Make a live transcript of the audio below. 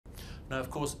Now, of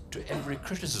course, to every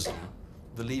criticism,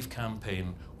 the Leave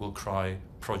campaign will cry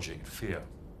Project Fear.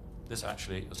 This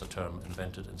actually is a term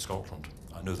invented in Scotland.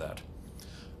 I know that.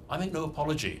 I make no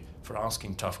apology for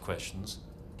asking tough questions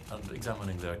and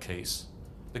examining their case,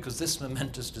 because this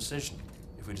momentous decision,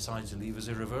 if we decide to leave, is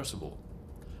irreversible.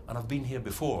 And I've been here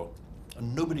before,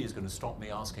 and nobody is going to stop me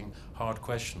asking hard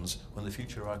questions when the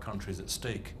future of our country is at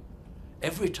stake.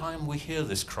 Every time we hear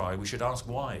this cry, we should ask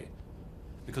why.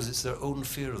 Because it's their own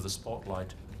fear of the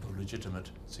spotlight of legitimate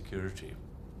security.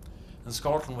 In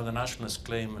Scotland, when the nationalists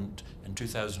claimed in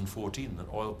 2014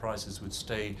 that oil prices would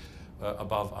stay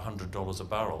above $100 a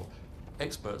barrel,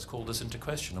 experts called this into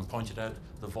question and pointed out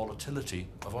the volatility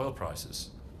of oil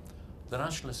prices. The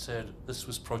nationalists said this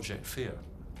was Project Fear.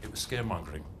 It was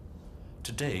scaremongering.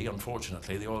 Today,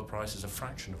 unfortunately, the oil price is a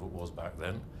fraction of what it was back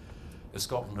then. If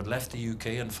Scotland had left the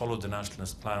UK and followed the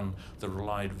nationalist plan that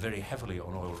relied very heavily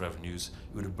on oil revenues,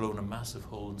 it would have blown a massive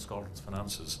hole in Scotland's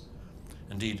finances.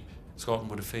 Indeed, Scotland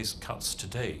would have faced cuts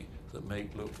today that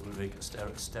would make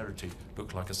austerity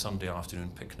look like a Sunday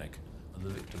afternoon picnic, and the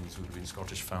victims would have been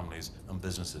Scottish families and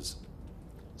businesses.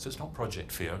 So it's not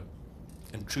Project Fear.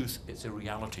 In truth, it's a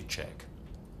reality check,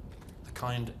 the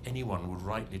kind anyone would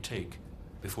rightly take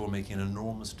before making an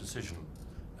enormous decision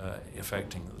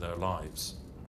affecting their lives.